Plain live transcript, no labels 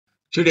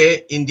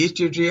Today in this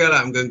tutorial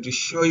I'm going to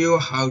show you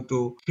how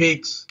to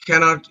fix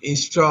cannot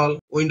install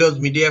Windows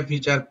Media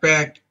Feature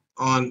Pack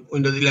on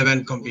Windows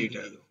 11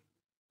 computer.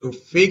 To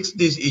fix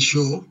this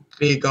issue,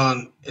 click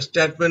on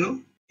Start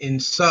menu. In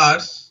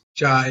search,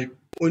 type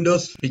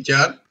Windows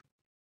Feature.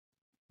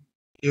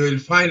 You will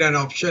find an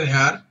option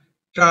here,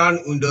 turn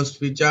Windows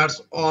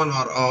features on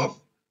or off.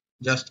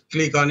 Just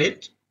click on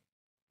it.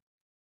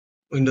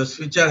 Windows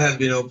feature has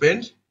been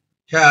opened.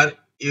 Here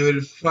you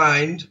will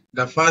find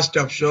the first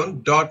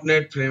option,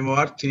 .NET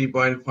Framework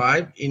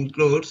 3.5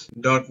 includes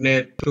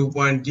 .NET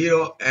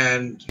 2.0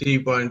 and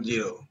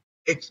 3.0.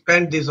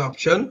 Expand this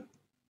option,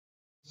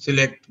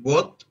 select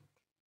both,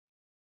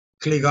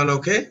 click on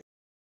OK.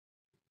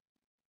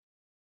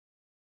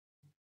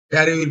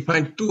 Here you will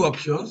find two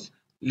options,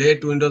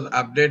 let Windows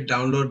Update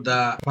download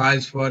the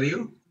files for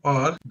you,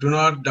 or do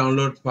not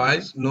download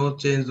files, no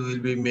change will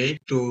be made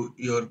to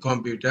your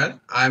computer.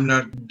 I am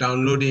not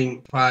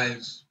downloading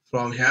files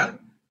from here.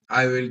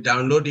 I will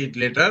download it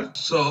later.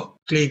 So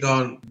click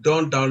on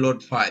don't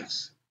download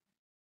files.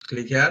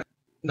 Click here.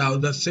 Now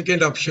the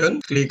second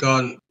option, click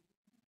on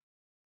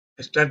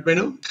Start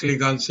menu,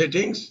 click on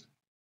Settings.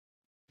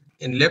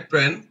 In left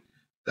pane,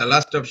 the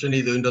last option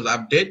is Windows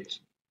Update.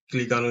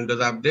 Click on Windows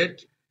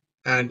Update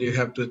and you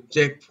have to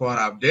check for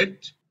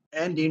update.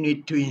 And you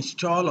need to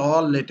install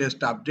all latest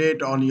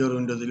update on your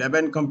Windows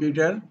 11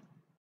 computer.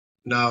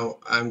 Now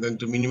I'm going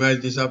to minimize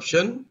this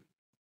option.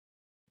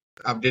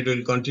 Update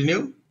will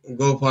continue.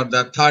 Go for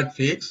the third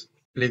fix.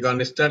 Click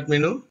on Start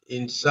menu.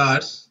 In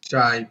search,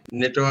 type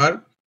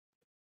Network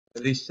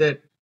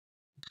Reset.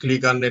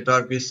 Click on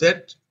Network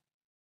Reset.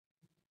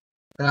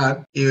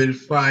 Here you will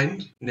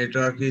find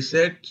Network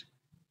Reset.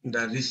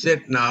 The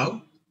reset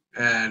now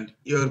and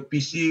your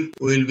PC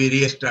will be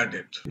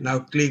restarted. Now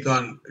click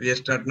on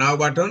Restart Now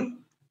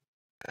button.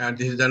 And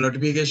this is the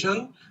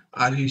notification.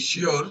 Are you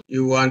sure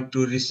you want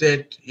to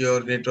reset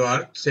your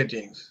network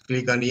settings?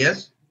 Click on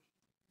yes,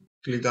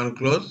 click on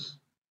close,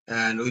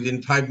 and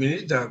within 5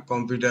 minutes the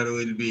computer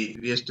will be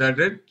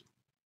restarted.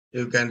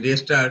 You can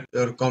restart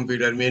your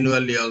computer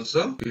manually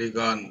also. Click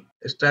on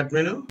Start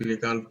menu,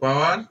 click on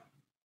Power.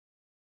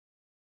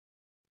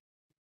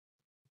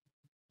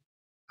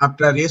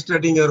 After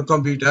restarting your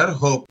computer,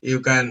 hope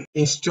you can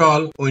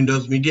install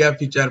Windows Media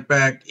Feature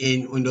Pack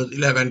in Windows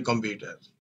 11 computer.